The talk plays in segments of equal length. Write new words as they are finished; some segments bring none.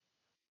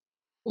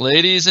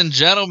Ladies and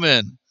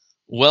gentlemen,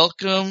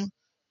 welcome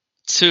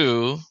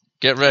to,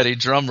 get ready,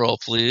 drum roll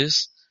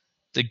please,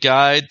 the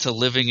Guide to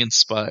Living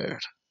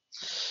Inspired.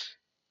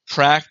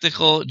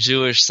 Practical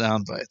Jewish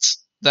Soundbytes.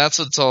 That's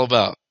what it's all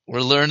about. We're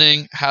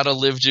learning how to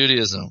live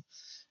Judaism.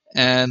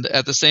 And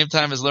at the same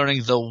time as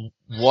learning the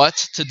what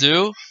to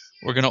do,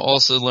 we're going to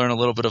also learn a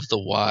little bit of the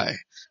why.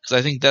 Because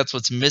I think that's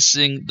what's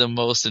missing the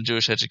most in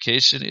Jewish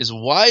education is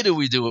why do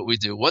we do what we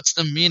do? What's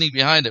the meaning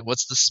behind it?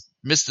 What's the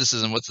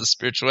mysticism? What's the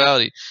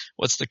spirituality?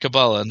 What's the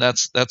Kabbalah? And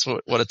that's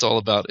what it's all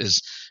about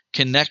is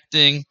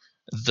connecting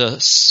the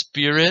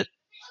spirit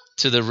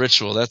to the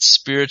ritual. That's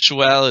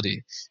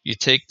spirituality. You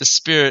take the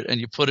spirit and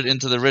you put it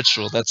into the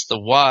ritual. That's the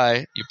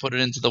why. You put it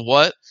into the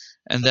what,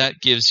 and that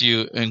gives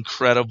you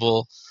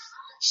incredible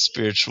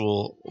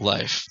spiritual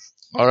life.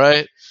 All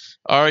right?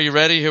 Are you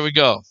ready? Here we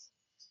go.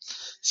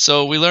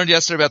 So we learned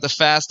yesterday about the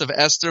fast of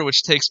Esther,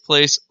 which takes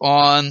place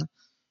on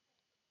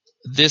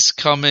this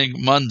coming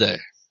Monday.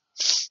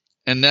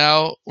 And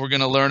now we're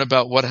going to learn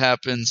about what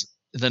happens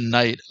the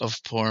night of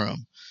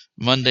Purim,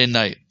 Monday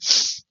night.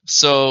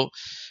 So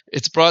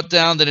it's brought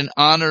down that in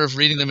honor of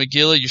reading the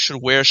Megillah, you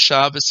should wear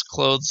Shabbos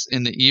clothes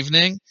in the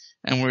evening.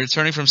 And when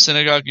returning from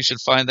synagogue, you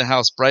should find the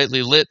house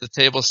brightly lit, the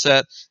table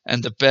set,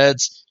 and the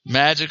beds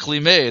magically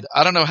made.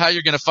 I don't know how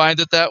you're going to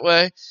find it that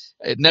way.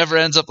 It never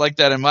ends up like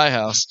that in my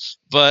house.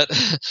 But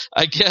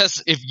I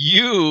guess if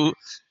you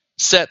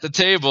set the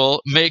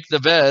table, make the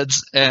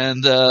beds,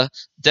 and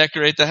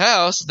decorate the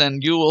house, then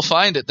you will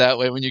find it that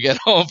way when you get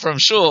home from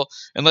shul,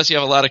 unless you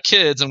have a lot of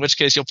kids, in which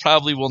case you'll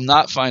probably will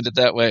not find it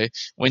that way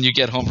when you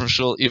get home from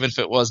shul, even if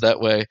it was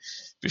that way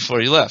before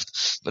you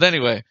left. But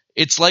anyway,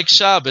 it's like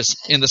Shabbos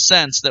in the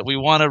sense that we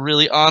want to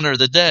really honor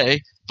the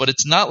day, but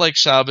it's not like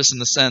Shabbos in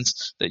the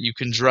sense that you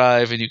can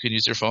drive and you can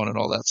use your phone and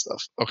all that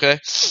stuff. Okay?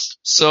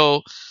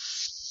 So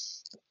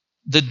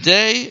the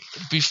day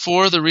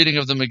before the reading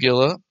of the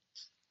Megillah,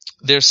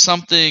 there's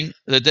something,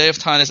 the day of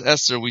Tanis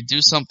Esther, we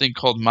do something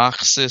called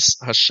Machzis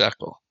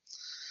HaShekel.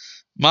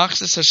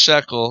 Machzis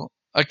HaShekel.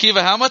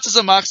 Akiva, how much is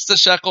a Machzis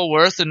HaShekel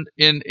worth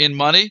in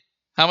money?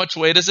 How much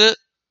weight is it?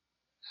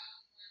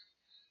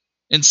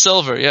 In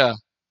silver, yeah.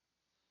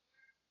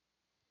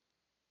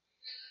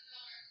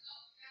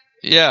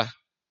 Yeah.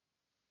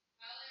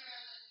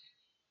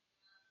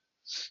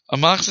 A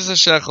Machzis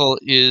HaShekel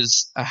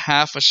is a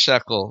half a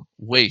shekel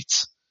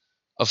weight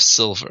of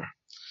silver.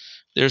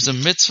 There's a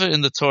mitzvah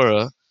in the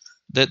Torah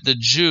that the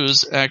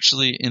Jews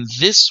actually in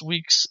next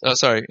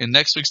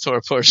week's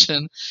Torah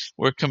portion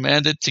were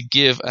commanded to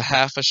give a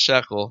half a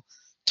shekel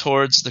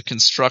towards the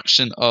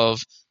construction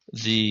of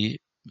the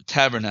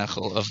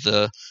tabernacle of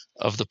the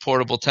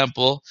portable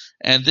temple,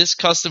 and this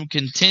custom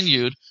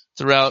continued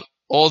throughout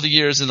all the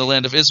years in the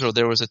land of Israel.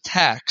 There was a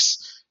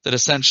tax that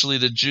essentially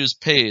the Jews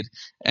paid,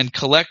 and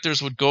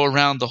collectors would go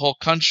around the whole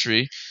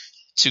country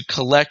to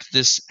collect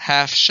this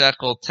half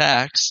shekel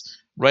tax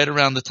right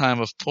around the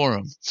time of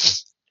Purim.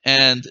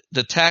 And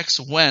the tax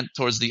went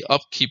towards the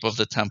upkeep of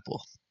the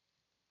temple.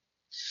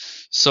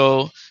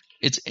 So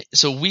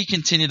we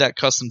continue that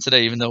custom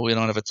today, even though we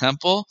don't have a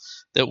temple,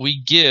 that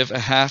we give a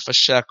half a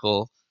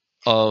shekel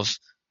of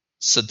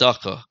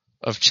tzedakah,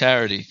 of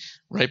charity,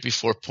 right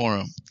before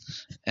Purim.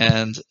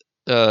 And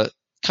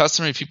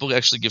customary people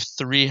actually give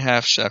 3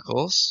 half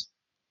shekels,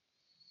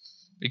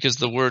 because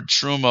the word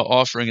truma,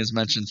 offering, is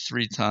mentioned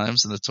 3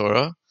 times in the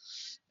Torah.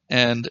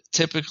 And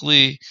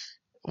typically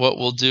what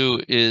we'll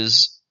do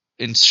is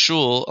in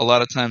shul, a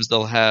lot of times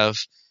they'll have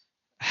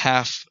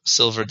half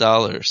silver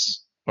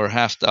dollars or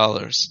half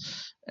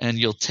dollars, and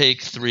you'll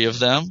take 3 of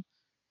them,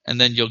 and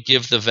then you'll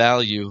give the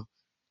value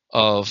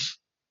of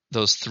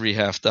those 3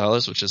 half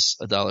dollars, which is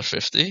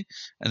 $1.50,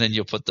 and then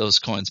you'll put those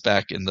coins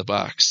back in the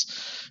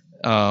box.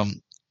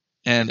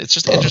 And it's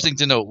just interesting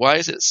to know, why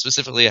is it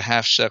specifically a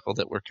half shekel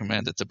that we're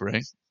commanded to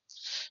bring?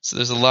 So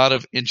there's a lot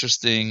of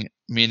interesting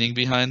meaning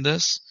behind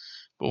this,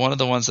 but one of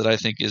the ones that I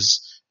think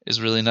is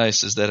really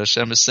nice is that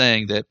Hashem is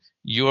saying that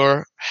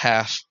you're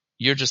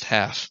just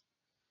half.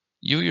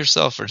 You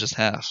yourself are just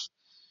half.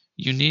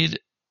 You need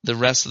the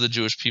rest of the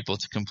Jewish people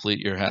to complete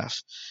your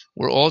half.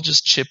 We're all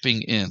just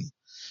chipping in.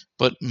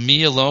 But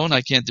me alone,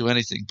 I can't do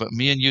anything. But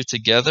me and you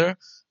together,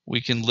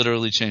 we can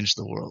literally change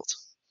the world.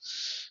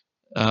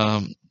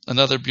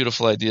 Another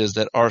beautiful idea is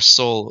that our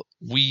soul,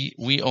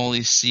 we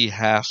only see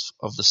half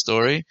of the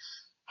story.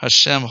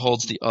 Hashem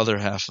holds the other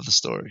half of the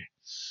story.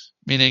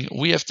 Meaning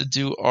we have to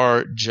do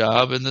our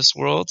job in this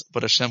world,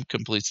 but Hashem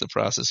completes the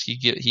process.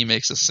 He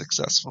makes us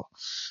successful.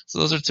 So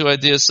those are 2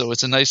 ideas. So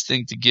it's a nice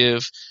thing to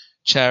give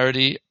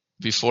charity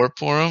before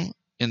Purim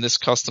in this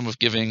custom of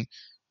giving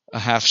a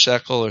half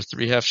shekel or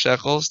 3 half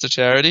shekels to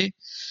charity.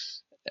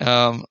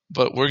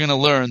 But we're going to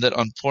learn that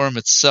on Purim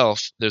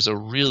itself, there's a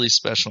really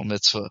special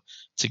mitzvah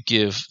to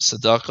give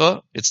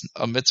tzedakah. It's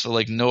a mitzvah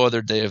like no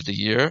other day of the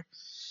year.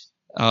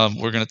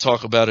 We're going to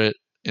talk about it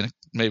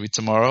maybe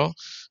tomorrow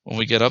when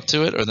we get up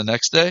to it, or the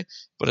next day.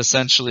 But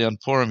essentially on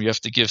Purim, you have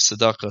to give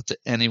tzedakah to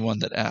anyone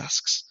that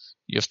asks.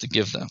 You have to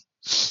give them.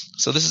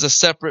 So this is a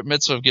separate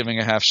mitzvah of giving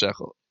a half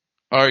shekel.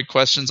 All right,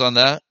 questions on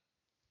that?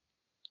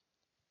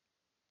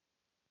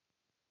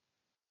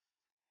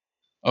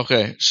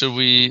 Okay, should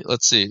we?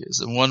 Let's see. Is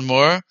it one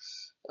more?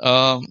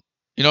 Um,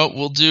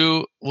 we'll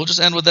just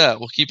end with that.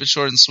 We'll keep it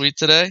short and sweet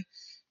today.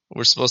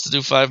 We're supposed to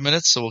do 5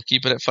 minutes, so we'll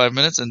keep it at 5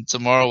 minutes. And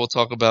tomorrow we'll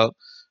talk about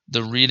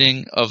the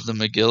reading of the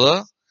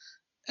Megillah.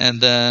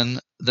 And then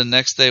the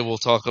next day we'll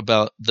talk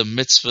about the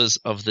mitzvahs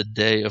of the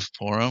day of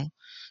Purim,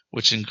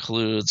 which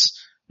includes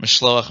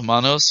Mishloach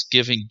Manos,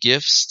 giving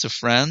gifts to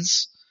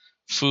friends,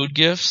 food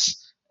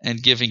gifts,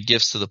 and giving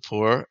gifts to the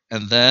poor.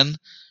 And then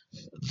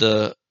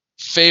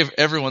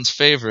everyone's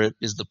favorite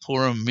is the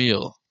Purim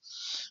meal,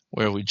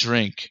 where we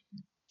drink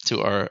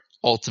to our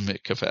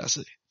ultimate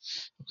capacity.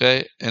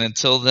 Okay? And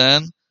until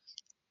then,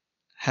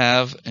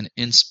 have an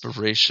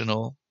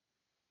inspirational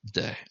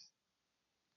day.